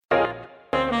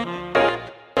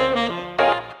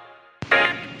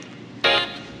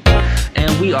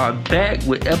we are back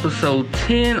with episode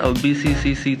 10 of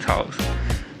BCCC Talks.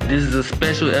 This is a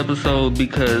special episode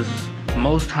because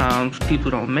most times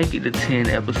people don't make it to 10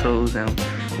 episodes, and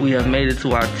we have made it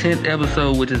to our 10th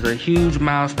episode, which is a huge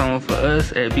milestone for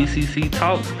us at BCC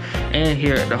Talks and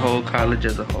here at the whole college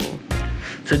as a whole.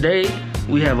 Today,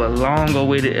 we have a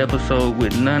long-awaited episode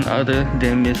with none other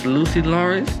than Miss Lucy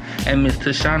Lawrence and Miss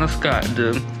Tashawna Scott,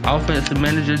 the offensive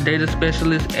manager, data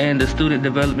specialist, and the student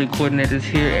development coordinators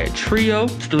here at TRIO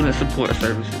Student Support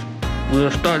Services.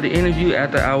 We'll start the interview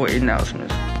after our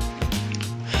announcements.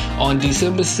 On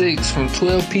December 6th, from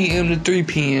 12 p.m. to 3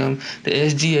 p.m., the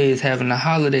SGA is having a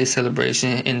holiday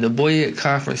celebration in the Boyette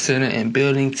Conference Center in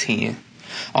Building 10.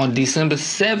 On December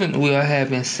 7th, we are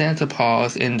having Santa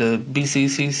Paws in the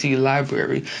BCCC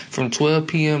library from 12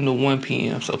 p.m. to 1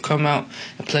 p.m. So come out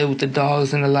and play with the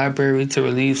dogs in the library to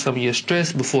relieve some of your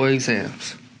stress before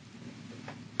exams.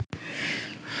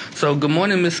 So good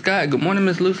morning, Miss Scott. Good morning,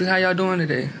 Miss Lucy. How y'all doing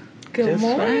today? Good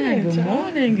morning. Good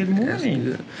morning. That's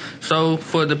good. So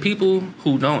for the people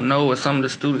who don't know, or some of the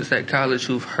students at college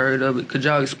who've heard of it, could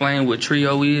y'all explain what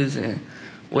TRIO is and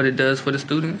what it does for the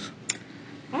students?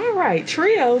 All right.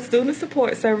 TRIO, Student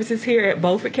Support Services here at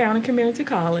Beaufort County Community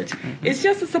College. Mm-hmm. It's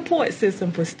just a support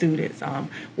system for students.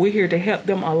 We're here to help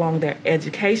them along their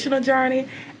educational journey,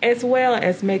 as well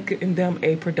as making them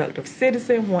a productive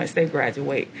citizen once they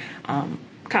graduate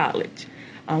college.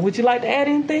 Would you like to add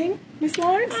anything, Ms.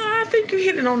 Lawrence? I think you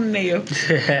hit it on the nail.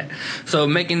 So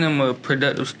making them a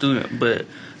productive student, but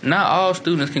not all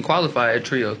students can qualify at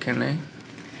TRIO, can they?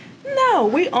 No,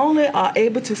 we only are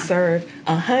able to serve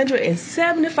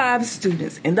 175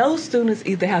 students, and those students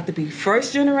either have to be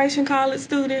first-generation college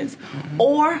students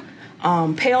or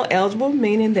Pell eligible,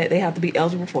 meaning that they have to be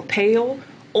eligible for Pell,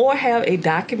 or have a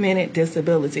documented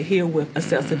disability here with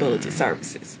accessibility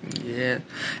services. Yeah,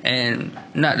 and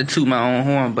not to toot my own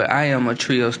horn, but I am a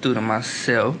TRIO student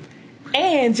myself.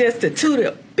 And just to toot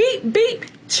it, beep,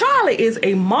 Charlie is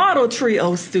a model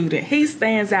TRIO student. He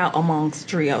stands out amongst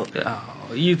TRIO.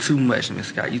 Oh, you too much, Miss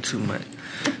Scott, you too much.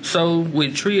 So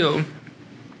with TRIO,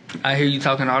 I hear you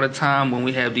talking all the time when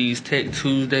we have these Tech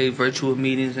Tuesday virtual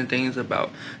meetings and things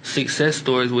about success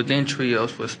stories within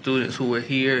TRIOs for students who were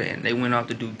here and they went off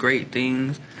to do great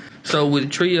things. So with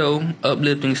TRIO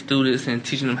uplifting students and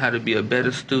teaching them how to be a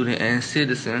better student and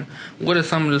citizen, what are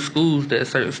some of the schools that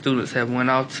certain students have went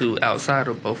off to outside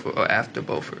of Beaufort or after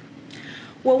Beaufort?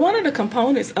 Well, one of the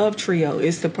components of TRIO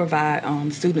is to provide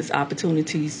students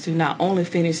opportunities to not only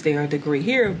finish their degree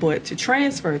here, but to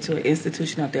transfer to an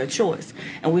institution of their choice.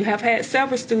 And we have had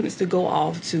several students to go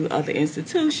off to other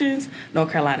institutions: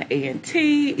 North Carolina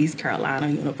A&T, East Carolina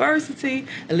University,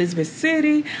 Elizabeth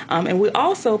City. And we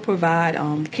also provide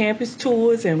campus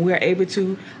tours, and we're able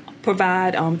to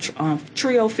provide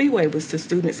TRIO fee waivers to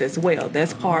students as well.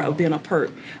 That's part of being a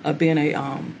perk of being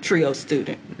a TRIO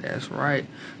student. That's right.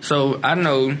 So I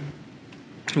know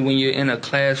when you're in a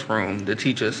classroom, the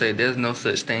teacher say there's no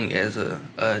such thing as a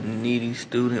needy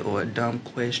student or a dumb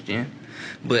question.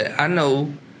 But I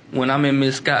know when I'm in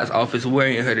Miss Scott's office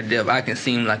worrying her to death, I can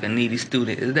seem like a needy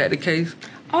student. Is that the case?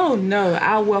 Oh no,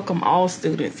 I welcome all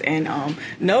students, and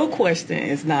no question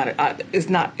is not.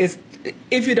 It's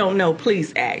if you don't know,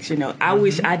 please ask. I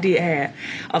wish I did have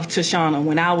of Tashawna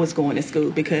when I was going to school,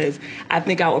 because I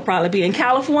think I would probably be in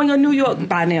California or New York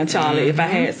by now, Charlie, if I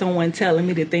had someone telling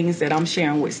me the things that I'm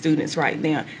sharing with students right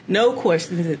now. No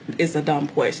question is a dumb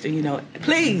question.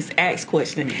 Please ask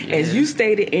questions. Yeah. As you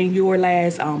stated in your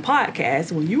last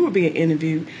podcast when you were being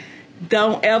interviewed,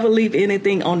 don't ever leave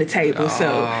anything on the table.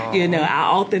 So, I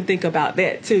often think about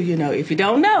that too. If you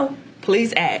don't know,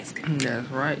 please ask. That's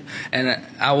right. And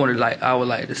I would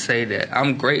like to say that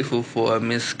I'm grateful for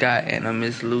Miss Scott and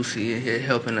Miss Lucy in here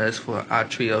helping us for our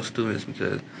TRIO students,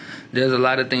 because there's a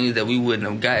lot of things that we wouldn't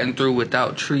have gotten through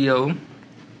without TRIO,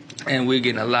 and we're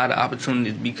getting a lot of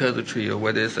opportunities because of TRIO,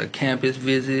 whether it's a campus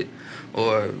visit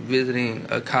or visiting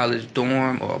a college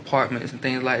dorm or apartments and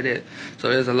things like that. So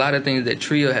there's a lot of things that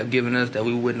TRIO have given us that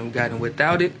we wouldn't have gotten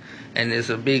without it. And it's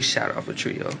a big shout out for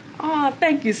TRIO. Oh,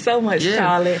 thank you so much,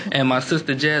 Charlie. And my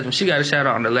sister Jasmine, she got a shout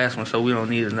out on the last one, so we don't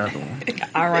need another one.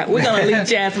 All right, we're going to leave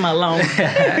Jasmine alone.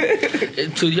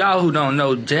 To y'all who don't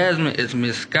know, Jasmine is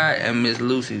Miss Scott and Miss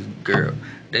Lucy's girl.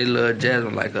 They love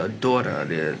Jasmine like a daughter of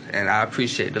theirs, and I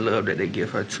appreciate the love that they give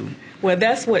her too. Well,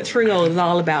 that's what Trio is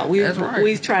all about. That's right.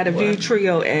 We try to view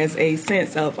Trio as a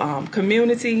sense of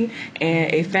community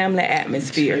and a family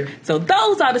atmosphere. So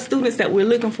those are the students that we're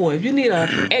looking for. If you need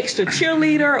an extra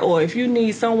cheerleader or if you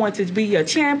need someone to be your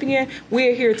champion,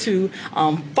 we're here to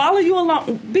follow you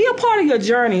along, be a part of your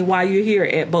journey while you're here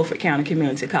at Beaufort County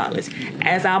Community College.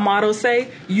 As our motto say,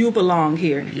 you belong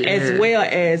here, as well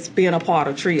as being a part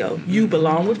of Trio. You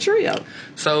belong with Trio.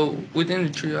 So within the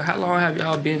Trio, how long have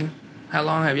y'all been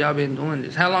doing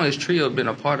this? How long has Trio been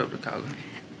a part of the college?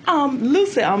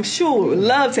 Lucy, I'm sure would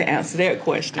love to answer that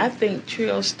question. I think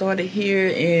Trio started here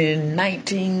in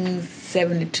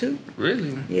 1972.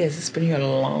 Really? Yes, it's been here a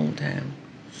long time.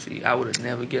 See, I would have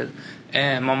never guessed.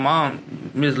 And my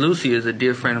mom, Miss Lucy, is a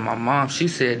dear friend of my mom. She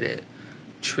said that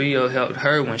Trio helped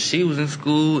her when she was in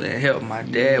school and helped my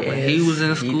dad when he was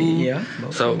in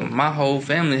school. So my whole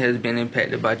family has been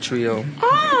impacted by Trio.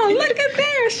 Oh, look at that.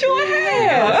 Sure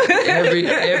have.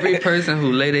 Every person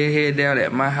who lay their head down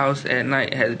at my house at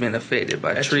night has been affected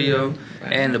by Trio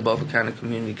and the Beaufort County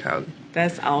Community College.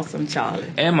 That's awesome, Charlie.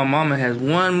 And my mama has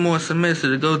one more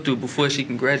semester to go through before she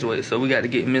can graduate. So we got to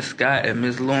get Miss Scott and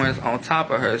Miss Lawrence on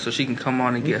top of her so she can come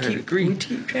on and get her degree. We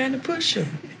keep trying to push her.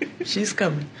 She's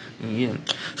coming. Yeah.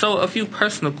 So a few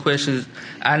personal questions.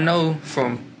 I know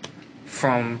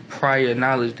from prior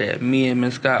knowledge that me and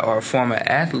Miss Scott are former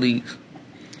athletes.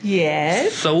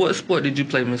 Yes. So what sport did you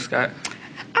play, Miss Scott?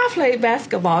 I played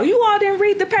basketball. You all didn't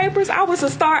read the papers. I was a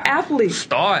star athlete.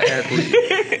 Star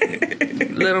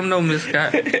athlete. Let them know, Miss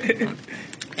Scott.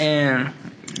 And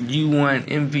you won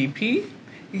MVP?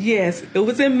 Yes, it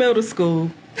was in middle school,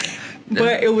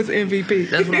 but it was MVP.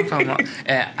 That's what I'm talking about.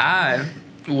 And I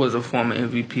was a former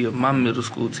MVP of my middle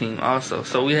school team also.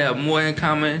 So we have more in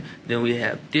common than we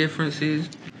have differences.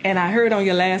 And I heard on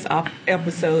your last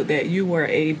episode that you were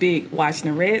a big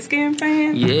Washington Redskins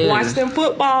fan. Yes. Washington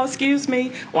football team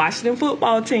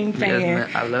fan.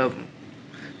 Yes, man. I love them.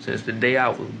 Since the day I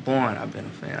was born, I've been a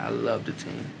fan. I love the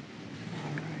team.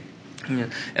 Yeah.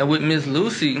 And with Miss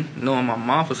Lucy, knowing my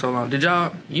mom for so long,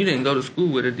 you didn't go to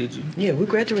school with her, did you? Yeah, we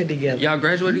graduated together. Y'all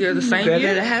graduated together the same year?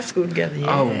 Graduated high school together, yes.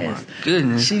 Oh, my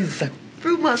goodness. She's a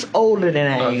few months older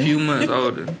than I am. A few months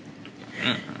older.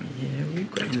 Yeah, we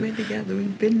graduated together.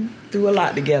 We've been through a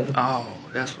lot together. Oh,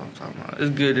 that's what I'm talking about.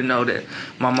 It's good to know that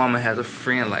my mama has a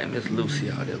friend like Miss Lucy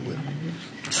out there with her.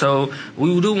 So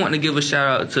we do want to give a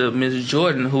shout out to Miss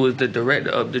Jordan, who is the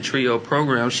director of the Trio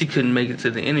program. She couldn't make it to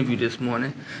the interview this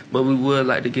morning, but we would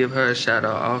like to give her a shout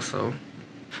out also.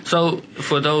 So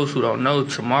for those who don't know,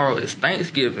 tomorrow is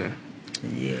Thanksgiving.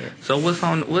 Yeah. So what's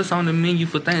on the menu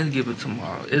for Thanksgiving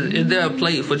tomorrow? Is there a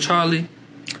plate for Charlie?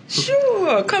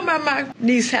 Sure, come by my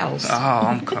niece's house. Oh,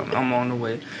 I'm coming. I'm on the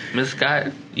way. Miss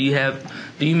Scott, do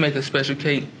you make a special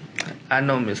cake? I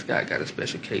know Miss Scott got a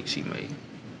special cake she made.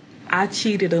 I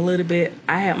cheated a little bit.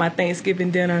 I had my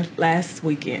Thanksgiving dinner last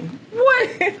weekend. What?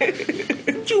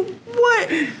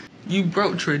 What? You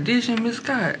broke tradition, Miss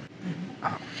Scott.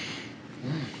 Oh.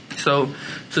 So,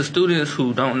 to students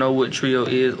who don't know what Trio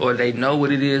is, or they know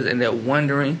what it is and they're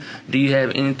wondering, do you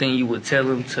have anything you would tell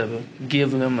them to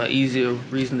give them an easier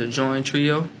reason to join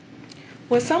Trio?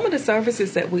 Well, some of the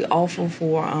services that we offer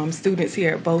for students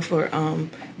here at Beaufort,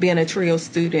 being a Trio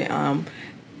student,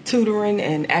 tutoring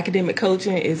and academic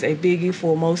coaching is a biggie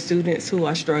for most students who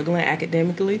are struggling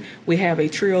academically. We have a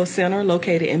Trio Center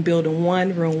located in Building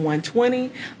 1, Room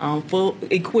 120, full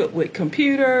equipped with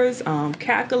computers,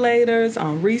 calculators,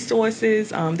 resources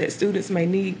that students may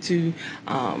need to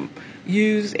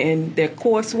use in their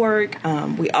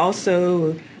coursework. We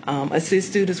also assist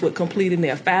students with completing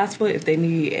their FAFSA. If they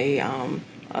need a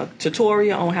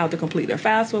tutorial on how to complete their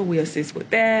FAFSA, we assist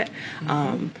with that.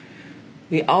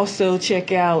 We also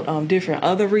check out different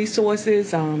other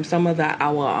resources. Some of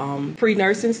our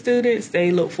pre-nursing students,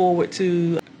 they look forward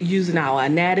to using our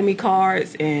anatomy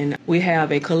cards, and we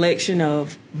have a collection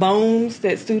of bones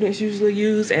that students usually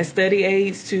use as study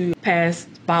aids to pass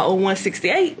Bio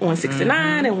 168,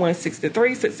 169, and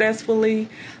 163 successfully.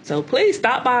 So please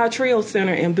stop by our Trio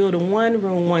Center in Building 1,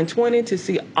 Room 120 to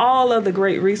see all of the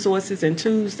great resources and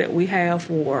tools that we have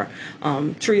for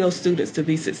Trio students to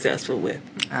be successful with.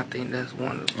 I think that's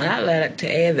wonderful. And I'd like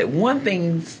to add that one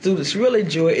thing students really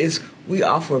enjoy is we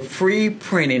offer free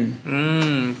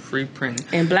printing. Free printing.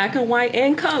 In black and white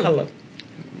and color.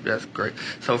 That's great.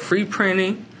 So free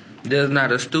printing, there's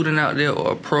not a student out there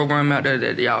or a program out there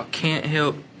that y'all can't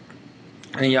help,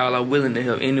 and y'all are willing to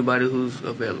help anybody who's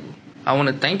available. I want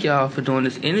to thank y'all for doing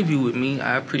this interview with me.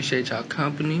 I appreciate y'all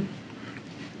company,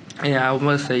 and I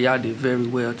must say y'all did very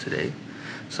well today.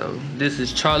 So this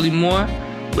is Charlie Moore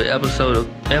with episode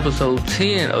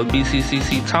 10 of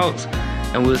BCCC Talks,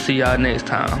 and we'll see y'all next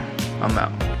time. I'm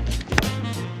out.